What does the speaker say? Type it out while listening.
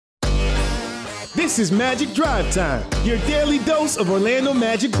This is Magic Drive Time, your daily dose of Orlando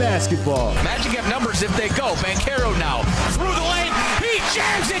Magic basketball. Magic have numbers if they go. Banchero now through the lane. He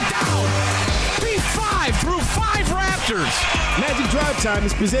jams it down. P5 through 5 Raptors. Magic Drive Time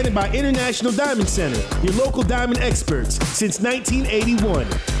is presented by International Diamond Center, your local diamond experts since 1981.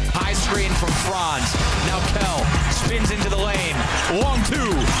 High screen from Franz. Now Kell spins into the lane. 1-2.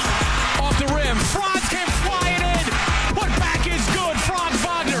 Off the rim. Franz can fly it in. Put back is good. Franz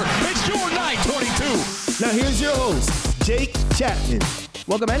Wagner. It's your night, 22. Now here's your host, Jake Chapman.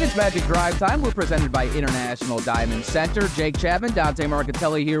 Welcome in. It's Magic Drive Time. We're presented by International Diamond Center. Jake Chapman, Dante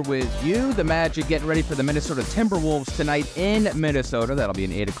Marcatelli here with you. The Magic getting ready for the Minnesota Timberwolves tonight in Minnesota. That'll be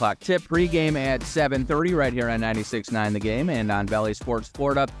an 8 o'clock tip. Pregame at 7:30 right here on 96.9 The Game and on Valley Sports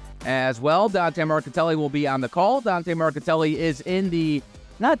Florida as well. Dante Marcatelli will be on the call. Dante Marcatelli is in the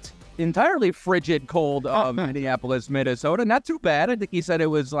not entirely frigid cold of Minneapolis, Minnesota. Not too bad. I think he said it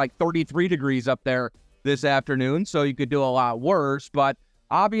was like 33 degrees up there this afternoon, so you could do a lot worse. But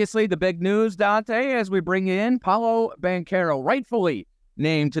obviously the big news, Dante, as we bring in Paolo Banchero, rightfully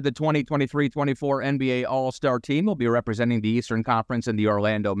named to the 2023-24 NBA All-Star team. He'll be representing the Eastern Conference and the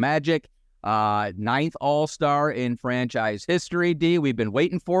Orlando Magic. 9th All-Star in franchise history, D. We've been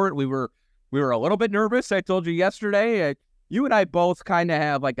waiting for it. We were a little bit nervous. I told you yesterday. You and I both kind of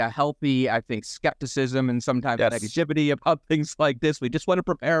have like a healthy, I think, skepticism and sometimes negativity about things like this. We just want to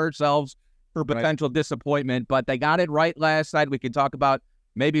prepare ourselves for potential disappointment, but they got it right last night. We can talk about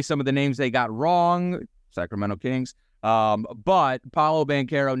maybe some of the names they got wrong, Sacramento Kings. But Paolo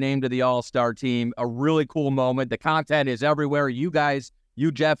Banchero named to the All-Star team, a really cool moment. The content is everywhere. You guys,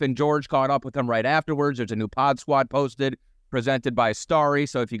 Jeff, and George caught up with him right afterwards. There's a new Pod Squad posted, presented by Starry.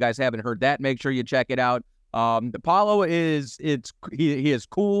 So if you guys haven't heard that, make sure you check it out. Paolo he is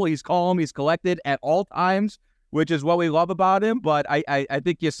cool. He's calm. He's collected at all times, which is what we love about him. But I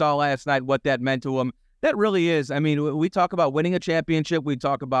think you saw last night what that meant to him. That really is. I mean, we talk about winning a championship. We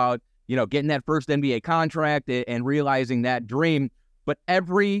talk about, getting that first NBA contract and realizing that dream. But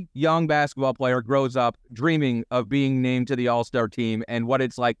every young basketball player grows up dreaming of being named to the All-Star team and what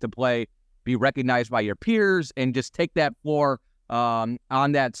it's like to play, be recognized by your peers, and just take that floor on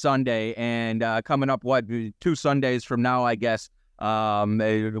that Sunday. And coming up, 2 Sundays from now, I guess,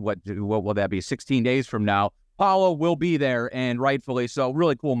 what will that be, 16 days from now, Paolo will be there, and rightfully so.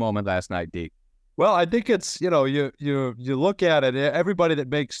 Really cool moment last night, D. Well, I think it's, you look at it, everybody that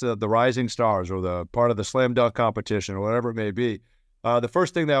makes the Rising Stars or the part of the slam dunk competition or whatever it may be, the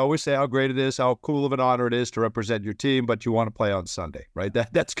first thing they always say how great it is, how cool of an honor it is to represent your team, but you want to play on Sunday, right?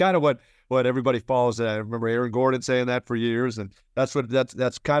 That's kind of what everybody follows. I remember Aaron Gordon saying that for years, and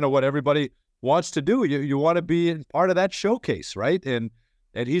that's kind of what everybody wants to do. You want to be part of that showcase, right? And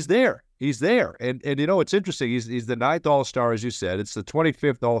he's there. He's there. And it's interesting. He's the 9th All-Star, as you said. It's the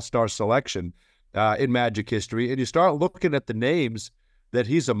 25th All-Star selection in Magic history. And you start looking at the names that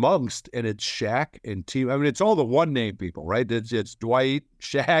he's amongst, and it's Shaq and it's all the one-name people, right? It's Dwight,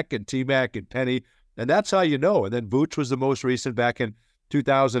 Shaq, and T-Mac, and Penny, and that's how you know. And then Vooch was the most recent back in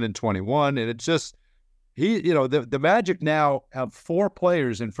 2021, and it's just, the Magic now have 4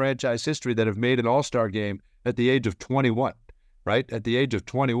 players in franchise history that have made an All-Star game at the age of 21, right? At the age of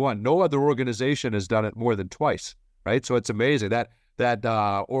 21. No other organization has done it more than twice, right? So it's amazing. That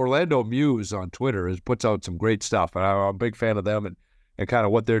Orlando Muse on Twitter puts out some great stuff, and I'm a big fan of them and kind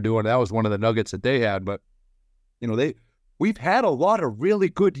of what they're doing. That was one of the nuggets that they had. But, we've had a lot of really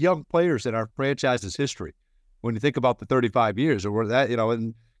good young players in our franchise's history when you think about the 35 years. Or that,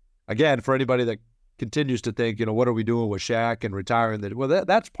 and again, for anybody that continues to think, what are we doing with Shaq and retiring?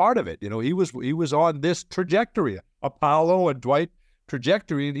 That's part of it. He was on this trajectory, a Paolo and Dwight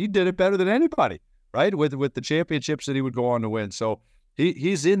trajectory, and he did it better than anybody, right? With the championships that he would go on to win. So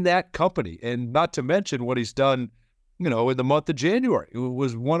he's in that company, and not to mention what he's done, in the month of January. He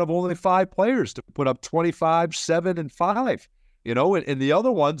was one of only 5 players to put up 25, 7, and 5, and the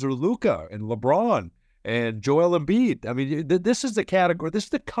other ones are Luka and LeBron and Joel Embiid. I mean, this is the category, this is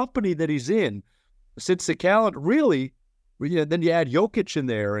the company that he's in since the calendar, really. Then you add Jokic in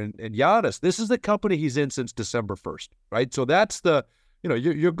there and Giannis. This is the company he's in since December 1st, right? So that's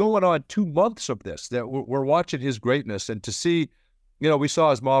you're going on 2 months of this, that we're watching his greatness. And to see, we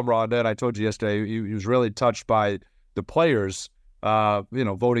saw his mom, Rhonda, and I told you yesterday, he was really touched by the players,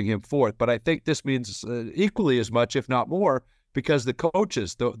 voting him 4th. But I think this means equally as much, if not more, because the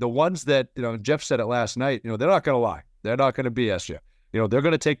coaches, the ones that, Jeff said it last night, they're not going to lie. They're not going to BS you. They're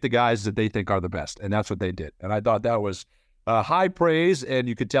going to take the guys that they think are the best. And that's what they did. And I thought that was high praise, and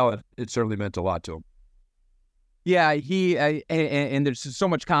you could tell it certainly meant a lot to him. Yeah, and there's so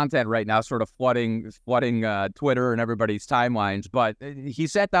much content right now, sort of flooding Twitter and everybody's timelines. But he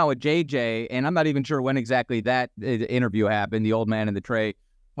sat down with JJ, and I'm not even sure when exactly that interview happened. The old man in the tray.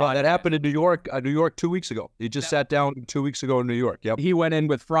 That happened in New York. 2 weeks ago. He just sat down 2 weeks ago in New York. Yep. He went in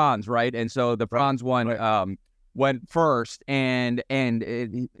with Franz, right? And so the Franz one went first, and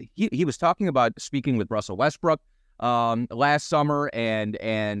he was talking about speaking with Russell Westbrook last summer,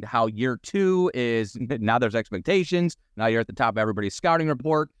 and how year 2 is now. There's expectations. Now you're at the top of everybody's scouting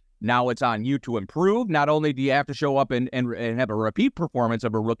report. Now it's on you to improve. Not only do you have to show up and have a repeat performance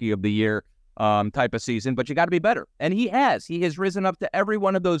of a Rookie of the Year type of season, but you got to be better. And he has risen up to every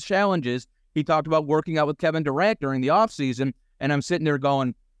one of those challenges. He talked about working out with Kevin Durant during the offseason, and I'm sitting there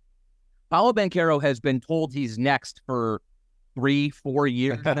going, Paolo Banchero has been told he's next for 3-4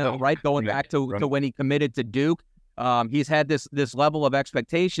 years now, right? Going back to when he committed to Duke. He's had this level of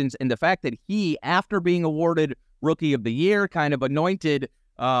expectations, and the fact that he, after being awarded Rookie of the Year, kind of anointed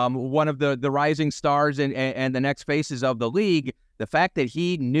one of the rising stars and the next faces of the league, the fact that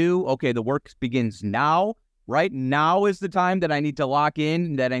he knew, okay, the work begins now, right? Now is the time that I need to lock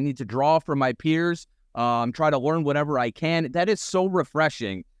in, that I need to draw from my peers, try to learn whatever I can. That is so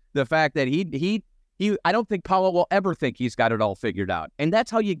refreshing. The fact that he I don't think Paolo will ever think he's got it all figured out. And that's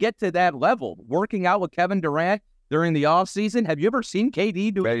how you get to that level. Working out with Kevin Durant during the offseason. Have you ever seen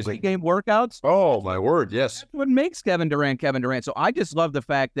KD do pre-game workouts? Oh, my word, yes. That's what makes Kevin Durant. So I just love the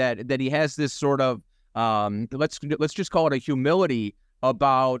fact that he has this sort of, let's just call it a humility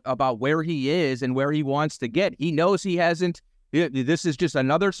about where he is and where he wants to get. He knows he hasn't. This is just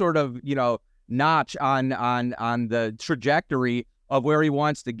another sort of, notch on the trajectory of where he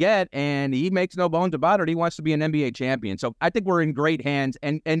wants to get, and he makes no bones about it. He wants to be an NBA champion. So I think we're in great hands.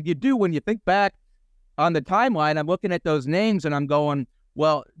 And you do, when you think back on the timeline, I'm looking at those names and I'm going,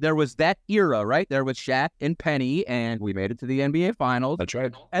 well, there was that era, right? There was Shaq and Penny, and we made it to the NBA Finals. That's right.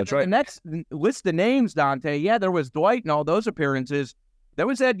 And That's right. The next list of names, Dante, yeah, there was Dwight and all those appearances. There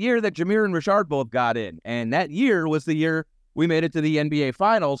was that year that Jameer and Richard both got in, and that year was the year we made it to the NBA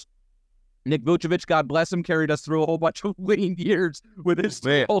Finals. Nick Vucevic, God bless him, carried us through a whole bunch of lean years with his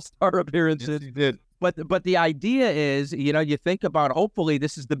all-star appearances. Yes, he did. But the idea is, you think about, hopefully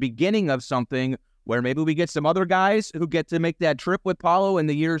this is the beginning of something where maybe we get some other guys who get to make that trip with Paolo in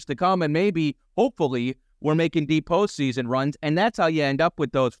the years to come, and maybe, hopefully, we're making deep postseason runs, and that's how you end up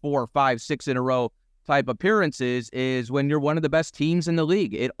with those 4, 5, 6 in a row type appearances, is when you're one of the best teams in the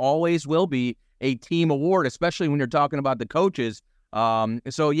league. It always will be a team award, especially when you're talking about the coaches.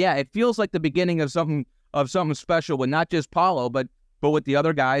 So yeah, it feels like the beginning of something special with not just Paolo, but with the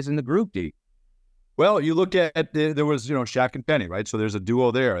other guys in the group, D. Well, you look at there was Shaq and Penny, right? So there's a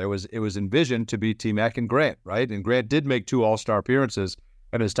duo there. It was envisioned to be T-Mac and Grant, right? And Grant did make 2 All-Star appearances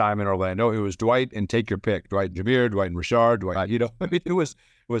in his time in Orlando. It was Dwight and take your pick, Dwight and Jameer, Dwight and Richard, Dwight. I mean, it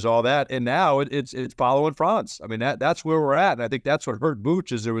was all that, and now it's Paolo and Franz. I mean, that's where we're at, and I think that's what hurt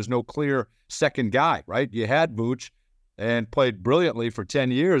Vooch, is there was no clear second guy, right? You had Vooch and played brilliantly for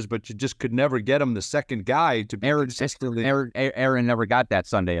 10 years, but you just could never get him the second guy to be consistently. Aaron never got that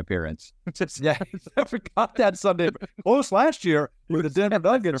Sunday appearance. Yeah, he never got that Sunday. Close last year with the Denver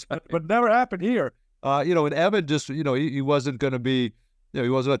Nuggets, but never happened here. And Evan just, he wasn't going to be, he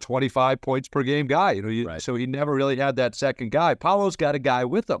wasn't a 25 points per game guy. Right. So he never really had that second guy. Paolo's got a guy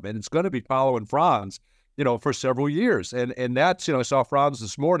with him, and it's going to be Paolo and Franz, for several years. And that's, I saw Franz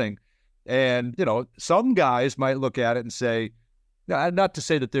this morning. And, some guys might look at it and say, not to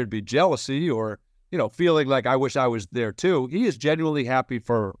say that there'd be jealousy or, feeling like I wish I was there too. He is genuinely happy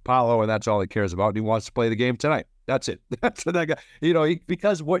for Paolo, and that's all he cares about. And he wants to play the game tonight. That's it. That's what that guy,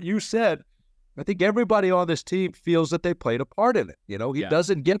 because what you said, I think everybody on this team feels that they played a part in it. He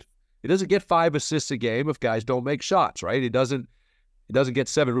doesn't get 5 assists a game if guys don't make shots, right? He doesn't get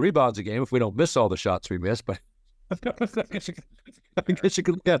 7 rebounds a game if we don't miss all the shots we miss, but I guess you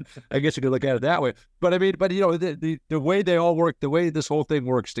could look at it that way. But I mean, the way they all work, the way this whole thing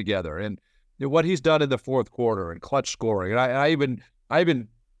works together, and what he's done in the fourth quarter and clutch scoring, and I even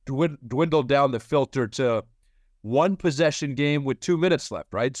dwindled down the filter to 1 possession game with 2 minutes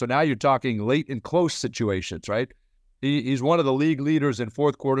left, right? So now you're talking late and close situations, right? He's one of the league leaders in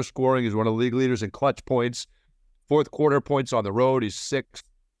fourth quarter scoring. He's one of the league leaders in clutch points, fourth quarter points on the road. He's 6th,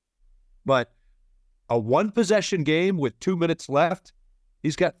 but a 1 possession game with 2 minutes left,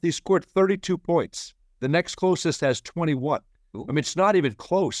 he scored 32 points. The next closest has 21. I mean, it's not even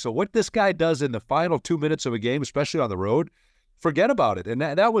close. So what this guy does in the final 2 minutes of a game, especially on the road, forget about it. And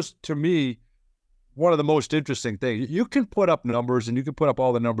that was, to me, one of the most interesting things. You can put up numbers and you can put up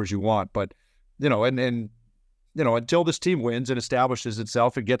all the numbers you want, but, until this team wins and establishes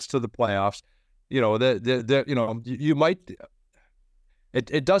itself and gets to the playoffs, you might.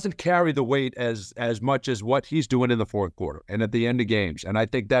 It doesn't carry the weight as much as what he's doing in the fourth quarter and at the end of games. And I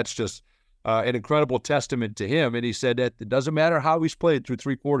think that's just an incredible testament to him. And he said that it doesn't matter how he's played through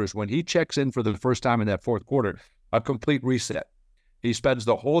three quarters. When he checks in for the first time in that fourth quarter, a complete reset. He spends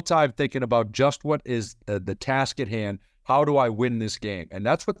the whole time thinking about just what is the task at hand. How do I win this game? And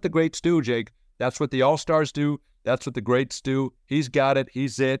that's what the greats do, Jake. That's what the all-stars do. That's what the greats do. He's got it.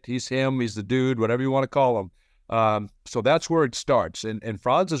 He's it. He's him. He's the dude, whatever you want to call him. So that's where it starts. And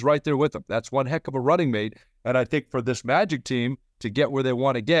Franz is right there with him. That's one heck of a running mate. And I think for this Magic team to get where they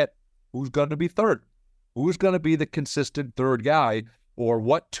want to get, who's going to be third? Who's going to be the consistent third guy? Or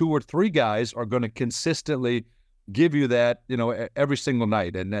what two or three guys are going to consistently give you that, every single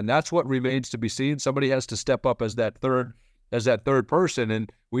night? And that's what remains to be seen. Somebody has to step up as that third person. And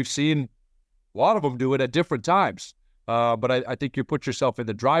we've seen a lot of them do it at different times. But I think you put yourself in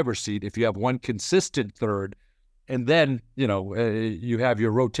the driver's seat if you have one consistent third. And then, you have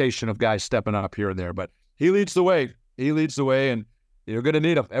your rotation of guys stepping up here and there. But he leads the way. And you're going to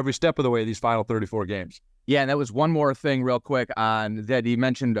need him every step of the way these final 34 games. Yeah, and that was one more thing real quick on that he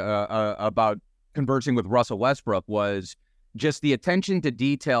mentioned about conversing with Russell Westbrook was just the attention to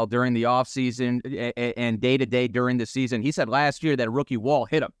detail during the offseason and day-to-day during the season. He said last year that rookie wall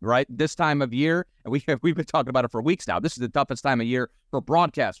hit him, right? This time of year, and we've been talking about it for weeks now. This is the toughest time of year for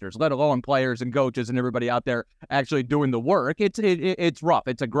broadcasters, let alone players and coaches and everybody out there actually doing the work. It's rough.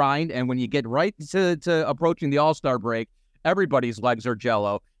 It's a grind, and when you get right to approaching the All-Star break, everybody's legs are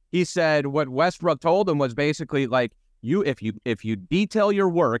jello. He said what Westbrook told him was basically like, if you detail your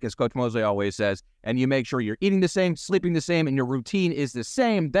work, as Coach Mosley always says, and you make sure you're eating the same, sleeping the same, and your routine is the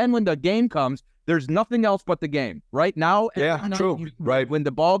same, then when the game comes, there's nothing else but the game. Right now, true. Right. When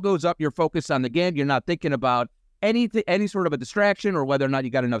the ball goes up, you're focused on the game. You're not thinking about any sort of a distraction or whether or not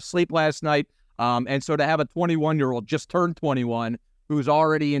you got enough sleep last night. And so to have a 21-year-old just turned 21 who's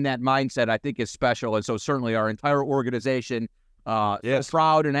already in that mindset, I think is special. And so certainly our entire organization yes,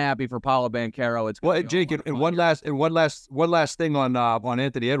 proud and happy for Paolo Banchero. Well, Jake, and one last thing on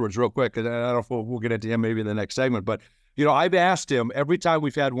Anthony Edwards, real quick, because I don't know if we'll get into him maybe in the next segment, but I've asked him every time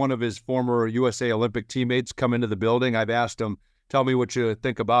we've had one of his former USA Olympic teammates come into the building. I've asked him, tell me what you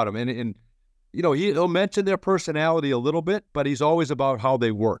think about him, and he'll mention their personality a little bit, but he's always about how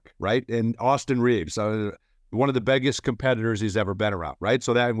they work, right? And Austin Reeves, one of the biggest competitors he's ever been around, right?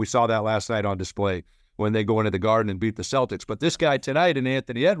 So and we saw that last night on display when they go into the Garden and beat the Celtics. But this guy tonight, in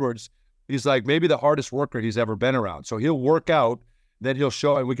Anthony Edwards, he's like maybe the hardest worker he's ever been around. So he'll work out, then he'll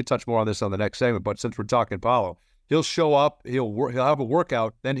show, and we can touch more on this on the next segment, but since we're talking Paolo, he'll show up, he'll have a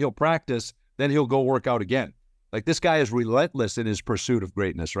workout, then he'll practice, then he'll go work out again. Like, this guy is relentless in his pursuit of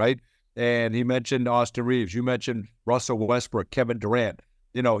greatness, right? And he mentioned Austin Reeves. You mentioned Russell Westbrook, Kevin Durant.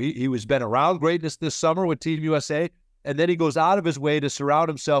 He was been around greatness this summer with Team USA, and then he goes out of his way to surround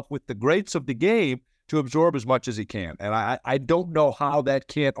himself with the greats of the game to absorb as much as he can. And I don't know how that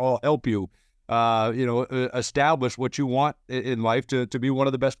can't all help you, establish what you want in life to be one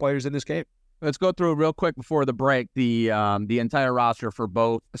of the best players in this game. Let's go through real quick before the break the entire roster for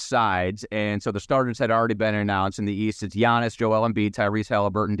both sides. And so the starters had already been announced. In the East, it's Giannis, Joel Embiid, Tyrese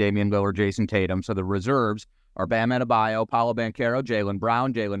Halliburton, Damian Lillard, Jason Tatum. So the reserves are Bam Adebayo, Paolo Banchero, Jaylen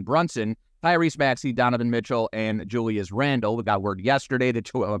Brown, Jalen Brunson, Tyrese Maxey, Donovan Mitchell, and Julius Randle. We got word yesterday that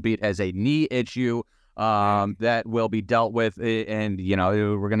Joel Embiid has a knee issue that will be dealt with. And,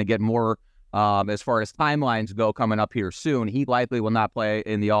 we're going to get more as far as timelines go coming up here soon. He likely will not play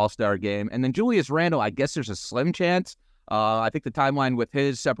in the All-Star game. And then Julius Randle, I guess there's a slim chance. I think the timeline with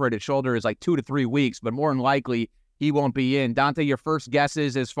his separated shoulder is like 2 to 3 weeks, but more than likely he won't be in. Dante, your first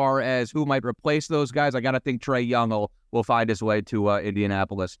guesses as far as who might replace those guys? I got to think Trae Young will find his way to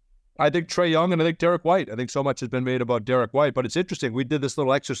Indianapolis. I think Trae Young, and I think Derek White. I think so much has been made about Derek White, but it's interesting. We did this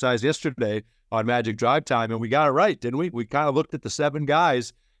little exercise yesterday on Magic Drive Time, and we got it right, didn't we? We kind of looked at the 7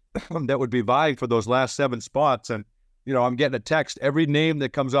 guys that would be vying for those last 7 spots, and I'm getting a text. Every name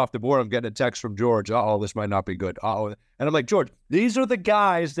that comes off the board, I'm getting a text from George. Uh-oh, this might not be good. Uh-oh. And I'm like, George, these are the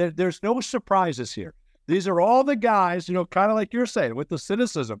guys that there's no surprises here. These are all the guys, kind of like you're saying, with the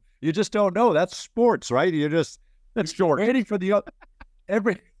cynicism. You just don't know. That's sports, right? That's George. Waiting for the other.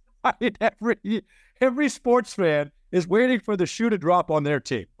 Every sports fan is waiting for the shoe to drop on their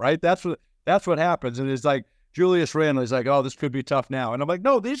team, right? That's what happens. And it's like Julius Randle is like, oh, this could be tough now. And I'm like,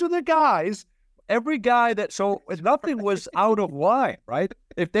 no, these are the guys. Every guy so nothing was out of line, right?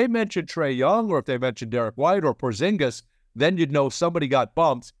 If they mentioned Trae Young or if they mentioned Derek White or Porzingis, then you'd know somebody got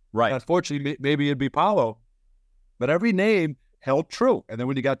bumped. Right. And unfortunately, maybe it'd be Paolo. But every name held true. And then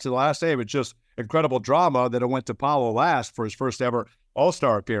when you got to the last name, it's just incredible drama that it went to Paolo last for his first ever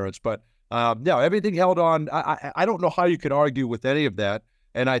All-Star appearance. But everything held on. I don't know how you could argue with any of that.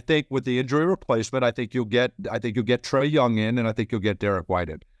 And I think with the injury replacement, I think you'll get Trae Young in, and I think you'll get Derek White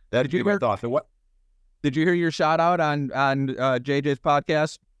in. That'd be my thought. What? Did you hear your shout out on JJ's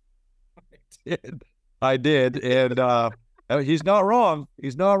podcast? I did, and he's not wrong.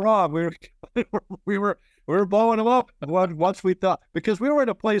 He's not wrong. We were blowing him up once we thought, because we were in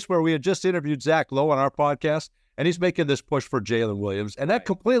a place where we had just interviewed Zach Lowe on our podcast, and he's making this push for Jalen Williams, and that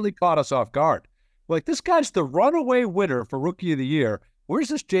completely caught us off guard. Like, this guy's the runaway winner for Rookie of the Year. Where's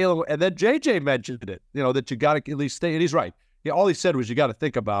this Jalen? And then JJ mentioned it, that you got to at least stay. And he's right. Yeah, all he said was you got to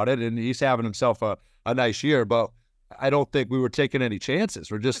think about it, and he's having himself a nice year. But I don't think we were taking any chances.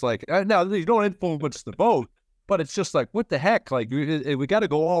 We're just like, now you don't influence the vote, but it's just like, what the heck? Like, we got to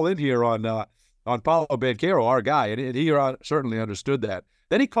go all in here on Paolo Banchero, our guy, and he certainly understood that.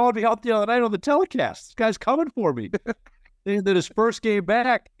 Then he called me out the other night on the telecast. This guy's coming for me. And then his first game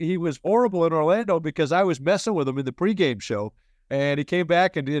back, he was horrible in Orlando because I was messing with him in the pregame show. And he came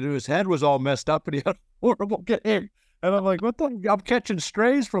back and his head was all messed up and he had a horrible game. And I'm like, I'm catching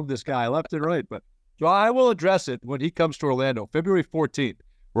strays from this guy left and right. But so I will address it when he comes to Orlando. February 14th,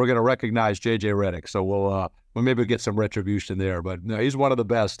 we're going to recognize J.J. Redick. So we'll maybe get some retribution there. But no, he's one of the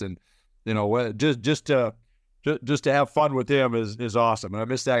best. And, just to have fun with him is awesome. And I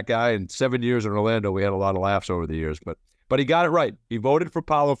miss that guy. In 7 years in Orlando, we had a lot of laughs over the years. But he got it right. He voted for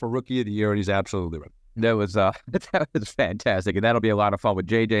Paolo for Rookie of the Year, and he's absolutely right. That was fantastic, and that'll be a lot of fun with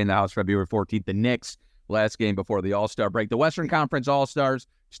JJ in the house February 14th. The Knicks, last game before the All-Star break. The Western Conference All-Stars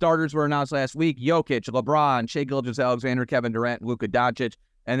starters were announced last week. Jokic, LeBron, Shai Gilgeous-Alexander, Kevin Durant, Luka Doncic,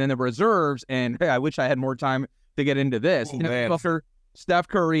 and then the reserves. And hey, I wish I had more time to get into this. Steph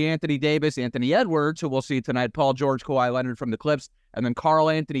Curry, Anthony Davis, Anthony Edwards, who we'll see tonight, Paul George, Kawhi Leonard from the Clips, and then Karl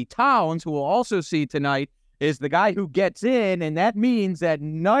Anthony Towns, who we'll also see tonight, is the guy who gets in, and that means that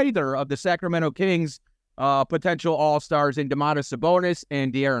neither of the Sacramento Kings potential All-Stars in Domantas Sabonis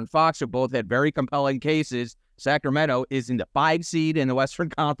and De'Aaron Fox, who both had very compelling cases. Sacramento is in the 5 seed in the Western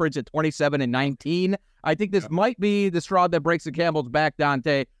Conference at 27-19. I think this might be the straw that breaks the camel's back,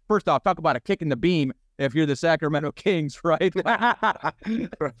 Dante. First off, talk about a kick in the beam if you're the Sacramento Kings, right?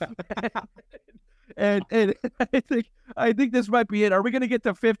 And I think this might be it. Are we going to get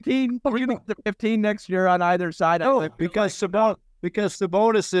to 15? Are we going to get to 15 next year on either side? No, because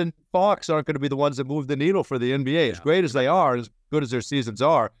Sabonis and Fox aren't going to be the ones that move the needle for the NBA. Yeah. As great as they are, as good as their seasons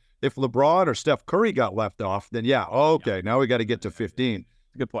are, if LeBron or Steph Curry got left off, then now we got to get to 15.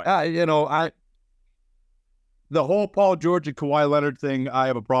 Good point. The whole Paul George and Kawhi Leonard thing, I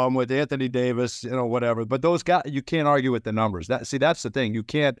have a problem with. Anthony Davis, whatever. But those guys, you can't argue with the numbers. That's the thing. You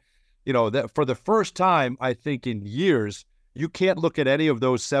can't. That for the first time, I think in years, you can't look at any of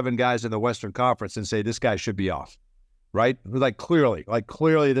those 7 guys in the Western Conference and say this guy should be off, right?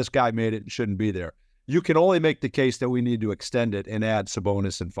 Clearly this guy made it and shouldn't be there. You can only make the case that we need to extend it and add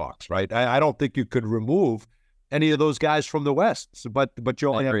Sabonis and Fox, right? I don't think you could remove any of those guys from the West, but you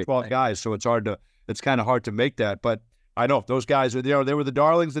only have 12 guys, so it's kind of hard to make that. But I know those guys are, they were the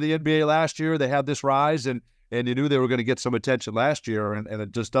darlings of the NBA last year. They had this rise, and you knew they were going to get some attention last year, and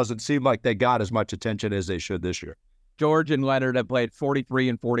it just doesn't seem like they got as much attention as they should this year. George and Leonard have played 43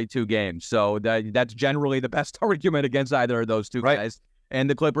 and 42 games, so that's generally the best argument against either of those two guys. And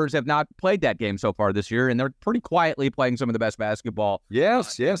the Clippers have not played that game so far this year, and they're pretty quietly playing some of the best basketball in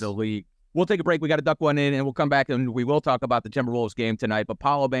the league. We'll take a break. We got to duck one in, and we'll come back, and we will talk about the Timberwolves game tonight. But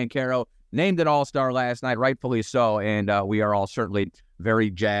Paolo Banchero named an All-Star last night, rightfully so, and we are all certainly very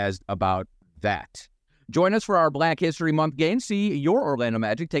jazzed about that. Join us for our Black History Month game. See your Orlando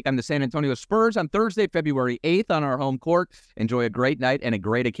Magic take on the San Antonio Spurs on Thursday, February 8th on our home court. Enjoy a great night and a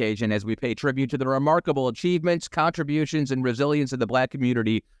great occasion as we pay tribute to the remarkable achievements, contributions, and resilience of the Black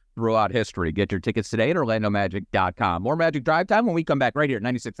community throughout history. Get your tickets today at OrlandoMagic.com. More Magic Drive Time when we come back right here at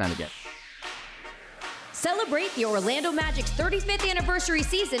 96.9 again. Celebrate the Orlando Magic's 35th anniversary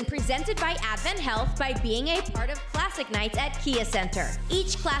season presented by Advent Health by being a part of Classic Nights at Kia Center.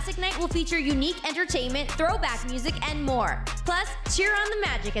 Each Classic Night will feature unique entertainment, throwback music, and more. Plus, cheer on the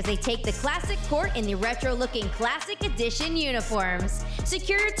Magic as they take the Classic Court in the retro-looking Classic Edition uniforms.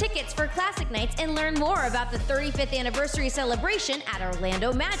 Secure your tickets for Classic Nights and learn more about the 35th anniversary celebration at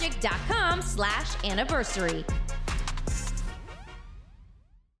OrlandoMagic.com/anniversary.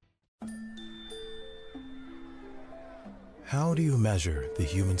 How do you measure the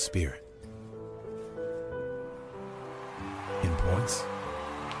human spirit? In points?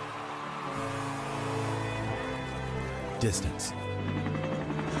 Distance?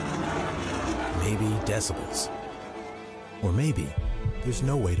 Maybe decibels? Or maybe there's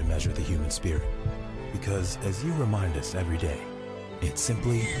no way to measure the human spirit, because as you remind us every day, it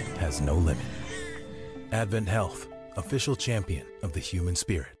simply has no limit. Advent Health, official champion of the human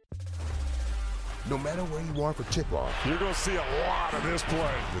spirit. No matter where you are for tip-off, you're going to see a lot of this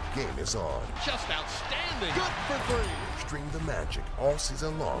play. The game is on. Just outstanding. Good for three. Stream the magic all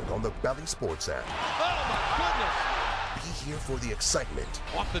season long on the Bally Sports app. Oh, my goodness. Be here for the excitement.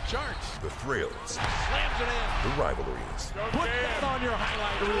 Off the charts. The thrills. Slams it in. The rivalries. Put that on your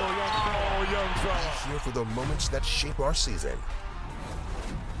highlight reel, young fella. Be here for the moments that shape our season.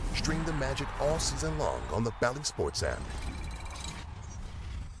 Stream the magic all season long on the Bally Sports app.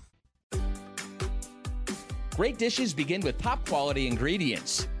 Great dishes begin with top-quality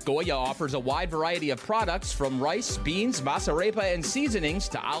ingredients. Goya offers a wide variety of products from rice, beans, masarepa, and seasonings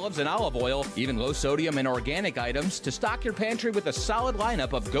to olives and olive oil, even low-sodium and organic items to stock your pantry with a solid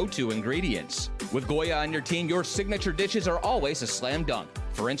lineup of go-to ingredients. With Goya on your team, your signature dishes are always a slam dunk.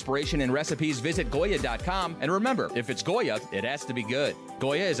 For inspiration and recipes, visit Goya.com. And remember, if it's Goya, it has to be good.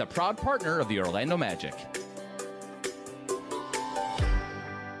 Goya is a proud partner of the Orlando Magic.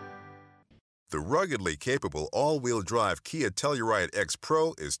 The ruggedly capable all-wheel drive Kia Telluride X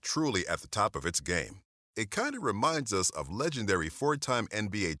Pro is truly at the top of its game. It kind of reminds us of legendary four-time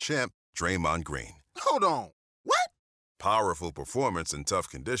NBA champ Draymond Green. Hold on. What? Powerful performance in tough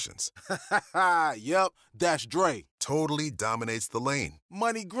conditions. Yep, that's Dre. Totally dominates the lane.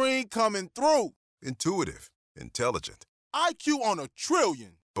 Money Green coming through. Intuitive, intelligent. IQ on a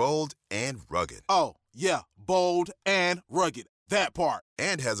trillion. Bold and rugged. Oh, yeah, bold and rugged. That part.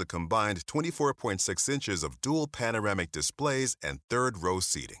 And has a combined 24.6 inches of dual panoramic displays and third-row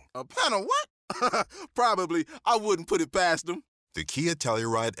seating. A panel what? Probably. I wouldn't put it past them. The Kia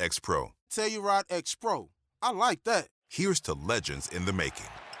Telluride X Pro. Telluride X Pro. I like that. Here's to legends in the making.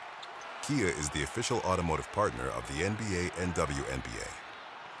 Kia is the official automotive partner of the NBA and WNBA.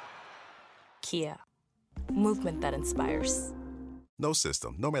 Kia. Movement that inspires. No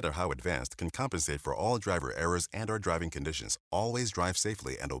system, no matter how advanced, can compensate for all driver errors and/or driving conditions. Always drive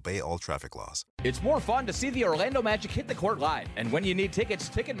safely and obey all traffic laws. It's more fun to see the Orlando Magic hit the court live. And when you need tickets,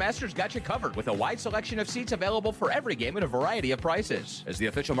 Ticketmaster's got you covered with a wide selection of seats available for every game at a variety of prices. As the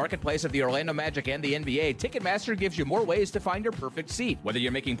official marketplace of the Orlando Magic and the NBA, Ticketmaster gives you more ways to find your perfect seat, whether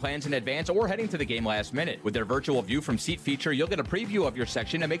you're making plans in advance or heading to the game last minute. With their virtual view from seat feature, you'll get a preview of your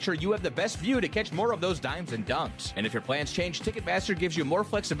section and make sure you have the best view to catch more of those dimes and dunks. And if your plans change, Ticketmaster gives you more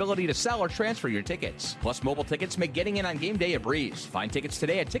flexibility to sell or transfer your tickets. Plus, mobile tickets make getting in on game day a breeze. Find tickets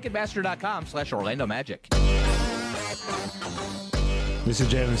today at Ticketmaster.com/Orlando Magic. This is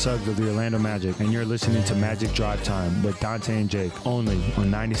Jalen Suggs of the Orlando Magic, and you're listening to Magic Drive Time with Dante and Jake, only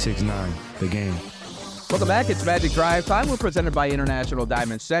on 96.9 The Game. Welcome back. It's Magic Drive Time. We're presented by International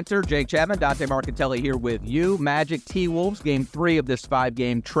Diamond Center. Jake Chapman, Dante Marcatelli here with you. Magic T-Wolves, game 3 of this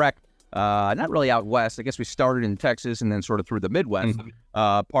 5-game trek. Not really out west. I guess we started in Texas and then sort of through the Midwest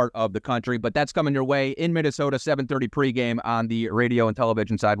part of the country. But that's coming your way in Minnesota, 7:30 pregame on the radio and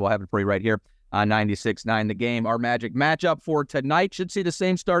television side. We'll have it for you right here on 96.9 The Game. Our Magic matchup for tonight should see the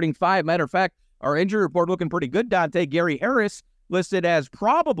same starting 5. Matter of fact, our injury report looking pretty good, Dante. Gary Harris listed as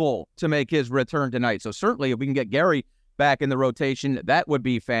probable to make his return tonight. So certainly if we can get Gary back in the rotation, that would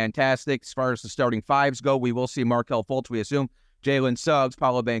be fantastic. As far as the starting 5s go, we will see Markelle Fultz, we assume, Jalen Suggs,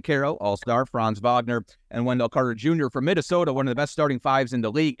 Paolo Banchero, all-star, Franz Wagner, and Wendell Carter Jr. from Minnesota, one of the best starting 5s in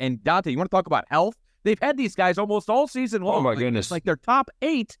the league. And Dante, you want to talk about health? They've had these guys almost all season long. Oh, my goodness. Like their top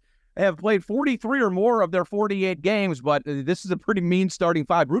 8 have played 43 or more of their 48 games, but this is a pretty mean starting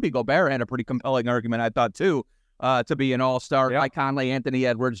 5. Rudy Gobert had a pretty compelling argument, I thought, too, to be an all-star. Mike Conley, Anthony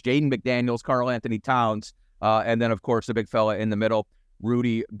Edwards, Jaden McDaniels, Karl Anthony Towns, and then, of course, the big fella in the middle,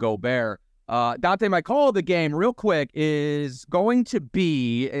 Rudy Gobert. Dante, my call of the game, real quick, is going to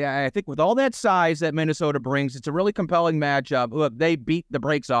be, I think with all that size that Minnesota brings, it's a really compelling matchup. Look, they beat the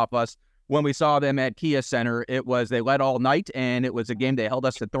brakes off us when we saw them at Kia Center. They led all night, and it was a game they held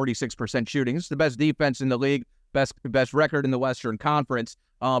us to 36% shooting. This is the best defense in the league, best record in the Western Conference.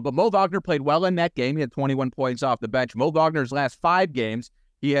 But Mo Wagner played well in that game. He had 21 points off the bench. Mo Wagner's last 5 games,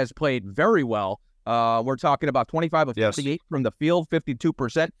 he has played very well. We're talking about 25 of 58 from the field,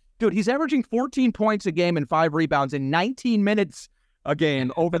 52%. Dude, he's averaging 14 points a game and 5 rebounds in 19 minutes a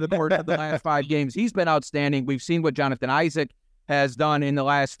game over the course of the last 5 games. He's been outstanding. We've seen what Jonathan Isaac has done in the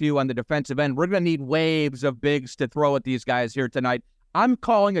last few on the defensive end. We're going to need waves of bigs to throw at these guys here tonight. I'm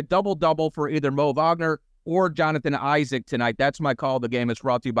calling a double-double for either Mo Wagner or Jonathan Isaac tonight. That's my call of the game. It's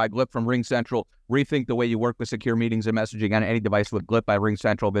brought to you by Glip from Ring Central. Rethink the way you work with secure meetings and messaging on any device with Glip by Ring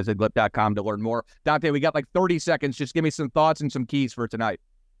Central. Visit glip.com to learn more. Dante, we got like 30 seconds. Just give me some thoughts and some keys for tonight.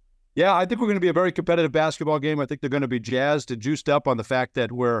 Yeah, I think we're going to be a very competitive basketball game. I think they're going to be jazzed and juiced up on the fact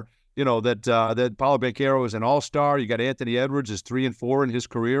that we're that Paolo Banchero is an all-star. You got Anthony Edwards is 3-4 in his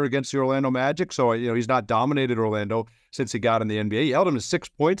career against the Orlando Magic. So, he's not dominated Orlando since he got in the NBA. He held him to 6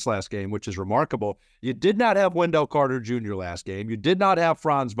 points last game, which is remarkable. You did not have Wendell Carter Jr. last game. You did not have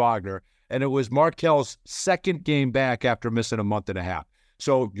Franz Wagner. And it was Markel's second game back after missing a month and a half.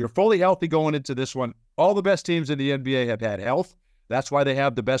 So you're fully healthy going into this one. All the best teams in the NBA have had health. That's why they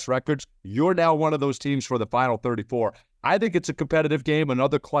have the best records. You're now one of those teams for the final 34. I think it's a competitive game,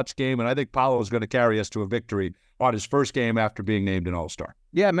 another clutch game, and I think Paolo is going to carry us to a victory on his first game after being named an All-Star.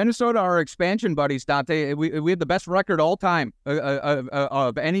 Yeah, Minnesota, our expansion buddies, Dante. We have the best record all time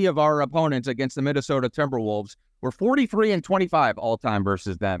of any of our opponents against the Minnesota Timberwolves. We're 43-25 all time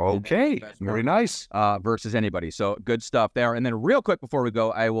versus them. Okay, very nice. Versus anybody. So good stuff there. And then real quick before we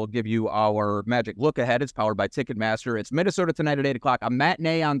go, I will give you our Magic look ahead. It's powered by Ticketmaster. It's Minnesota tonight at 8 o'clock. A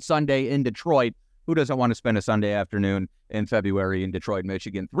matinee on Sunday in Detroit. Who doesn't want to spend a Sunday afternoon in February in Detroit,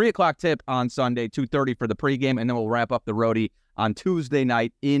 Michigan? 3 o'clock tip on Sunday, 2:30 for the pregame, and then we'll wrap up the roadie on Tuesday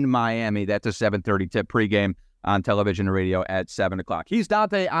night in Miami. That's a 7:30 tip pregame on television and radio at 7 o'clock. He's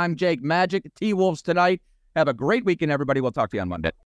Dante. I'm Jake. Magic T-Wolves tonight. Have a great weekend, everybody. We'll talk to you on Monday.